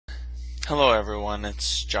Hello everyone,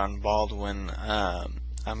 it's John Baldwin.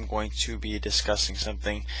 I'm going to be discussing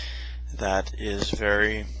something that is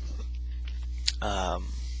very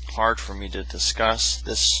hard for me to discuss.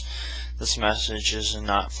 This message is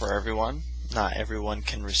not for everyone. Not everyone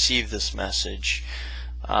can receive this message.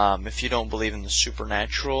 If you don't believe in the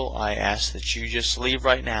supernatural, I ask that you just leave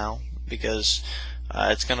right now, because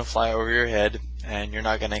it's going to fly over your head and you're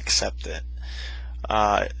not going to accept it.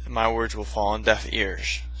 My words will fall on deaf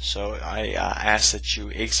ears. So I ask that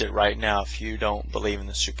you exit right now if you don't believe in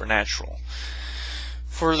the supernatural.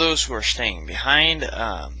 For those who are staying behind,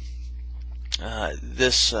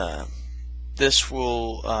 this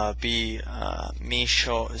will be me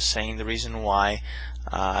saying the reason why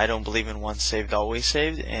I don't believe in once saved, always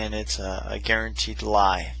saved, and it's a guaranteed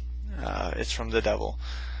lie. It's from the devil.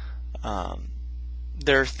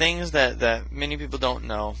 There are things that many people don't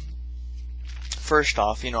know. First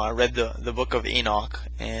off, I read the book of Enoch,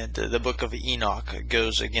 and the book of Enoch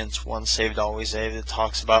goes against once saved, always saved. It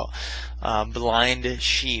talks about blind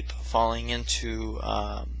sheep falling into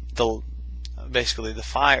basically the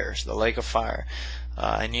fires, the lake of fire.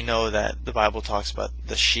 And you know that the Bible talks about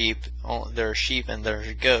the sheep. There are sheep and there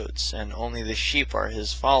are goats, and only the sheep are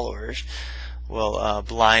his followers. Well,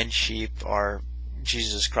 blind sheep are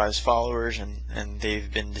Jesus Christ's followers, and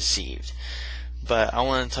they've been deceived. But I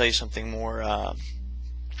want to tell you something more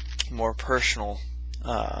personal.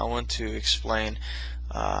 I want to explain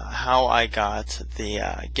how I got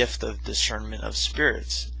the gift of discernment of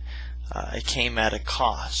spirits. It came at a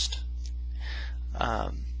cost.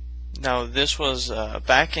 Now this was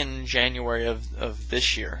back in January of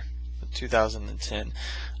this year, 2010.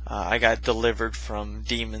 I got delivered from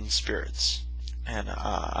demon spirits, and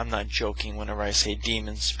I'm not joking whenever I say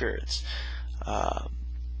demon spirits.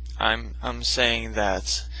 I'm saying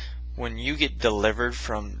that when you get delivered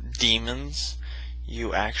from demons,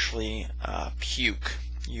 you actually puke,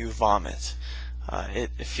 you vomit.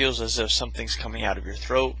 It feels as if something's coming out of your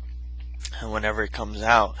throat, and whenever it comes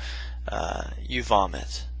out, you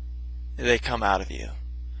vomit. They come out of you.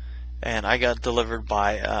 And I got delivered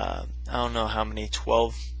by I don't know how many,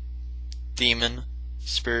 12 demon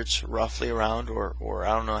spirits roughly around, or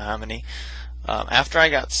I don't know how many. After I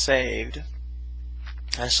got saved,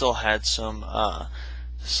 I still had some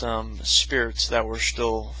spirits that were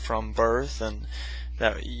still from birth, and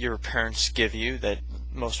that your parents give you, that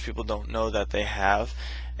most people don't know that they have,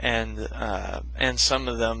 and some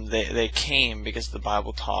of them they came because the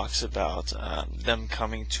Bible talks about them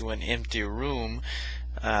coming to an empty room,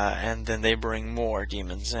 and then they bring more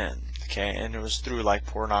demons in. Okay, and it was through like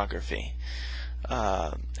pornography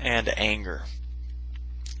and anger.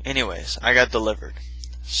 Anyways, I got delivered.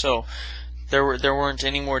 So there weren't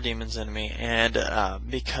any more demons in me, and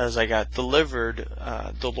because I got delivered,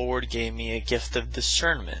 the Lord gave me a gift of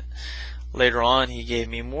discernment. Later on, He gave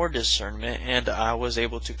me more discernment, and I was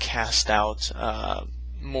able to cast out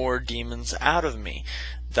more demons out of me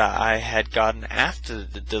that I had gotten after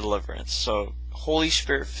the deliverance. So Holy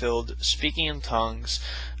Spirit filled, speaking in tongues,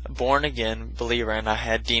 born again believer, and I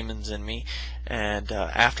had demons in me. And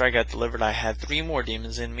after I got delivered, I had 3 more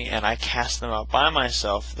demons in me, and I cast them out by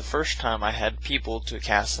myself. The first time I had people to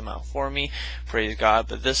cast them out for me, praise God,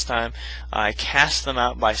 but this time I cast them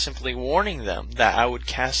out by simply warning them that I would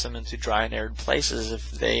cast them into dry and arid places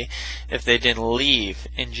if they didn't leave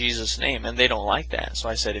in Jesus' name, and they don't like that. So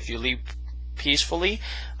I said, if you leave peacefully,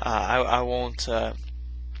 I won't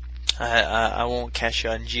cast you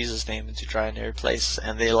out in Jesus' name into dry and arid places.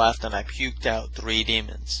 And they left, and I puked out 3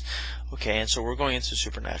 demons. Okay, and so we're going into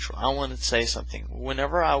supernatural. I want to say something.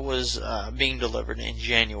 Whenever I was being delivered in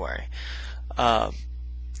January,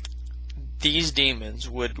 these demons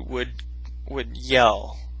would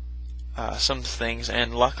yell some things,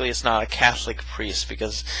 and luckily it's not a Catholic priest,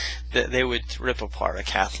 because they would rip apart a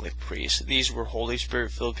Catholic priest. These were Holy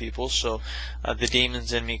Spirit filled people, so the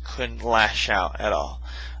demons in me couldn't lash out at all.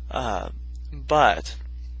 But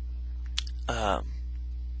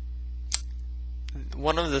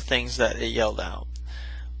one of the things that it yelled out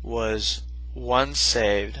was once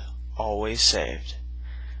saved, always saved,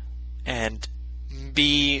 and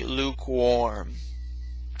be lukewarm.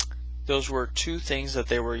 Those were 2 things that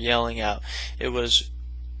they were yelling out.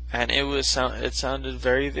 It sounded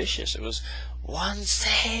very vicious. It was once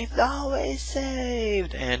saved, always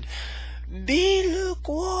saved, and be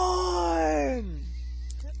lukewarm.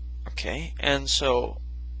 Okay, and so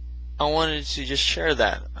I wanted to just share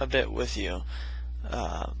that a bit with you,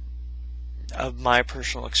 of my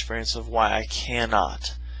personal experience of why I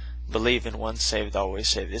cannot believe in once saved, always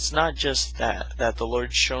saved. It's not just that the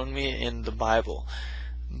Lord's shown me, in the Bible,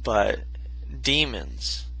 but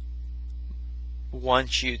demons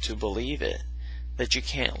want you to believe it, that you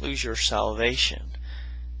can't lose your salvation.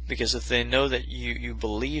 Because if they know that you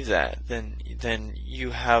believe that, then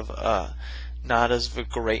you have not as a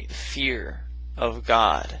great fear of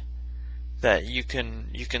God, that you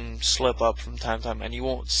can slip up from time to time, and you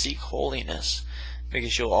won't seek holiness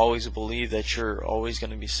because you'll always believe that you're always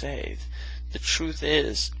going to be saved. The truth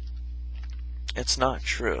is, it's not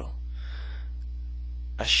true.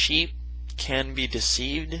 A sheep can be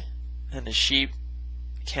deceived, and a sheep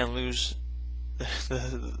can lose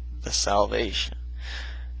the salvation.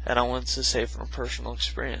 And I want to say from personal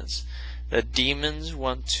experience that demons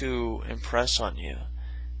want to impress on you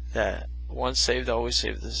that once saved, always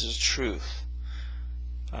saved. This is truth.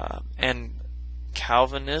 And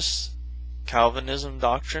Calvinism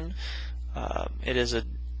doctrine, it is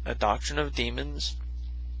a doctrine of demons,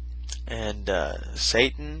 and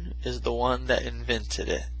Satan is the one that invented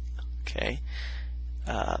it. Okay,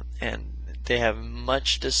 and they have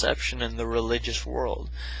much deception in the religious world,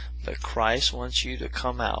 but Christ wants you to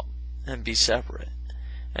come out and be separate,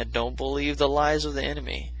 and don't believe the lies of the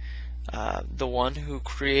enemy. The one who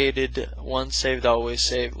created once saved, always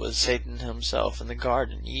saved was Satan himself in the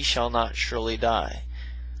garden. Ye shall not surely die.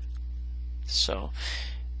 So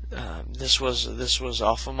this was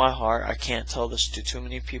off of my heart. I can't tell this to too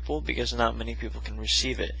many people because not many people can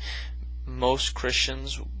receive it. Most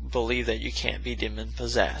Christians believe that you can't be demon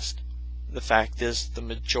possessed. The fact is, the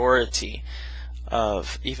majority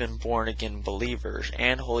of even born again believers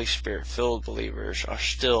and Holy Spirit filled believers are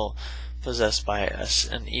still possessed by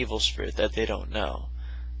an evil spirit that they don't know,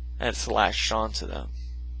 and it's latched onto them.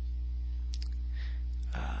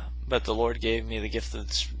 But the Lord gave me the gift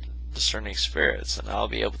of discerning spirits, and I'll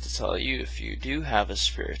be able to tell you if you do have a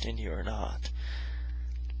spirit in you or not.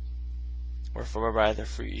 Or for by their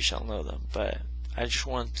fruit you shall know them. But I just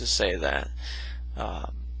wanted to say that,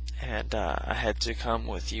 and I had to come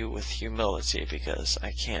with you with humility because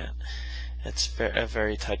I can't. It's a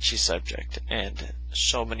very touchy subject, and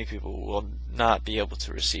so many people will not be able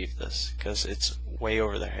to receive this because it's way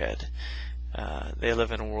over their head. They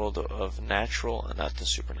live in a world of natural and not the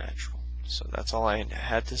supernatural. So that's all I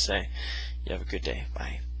had to say. You have a good day.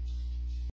 Bye.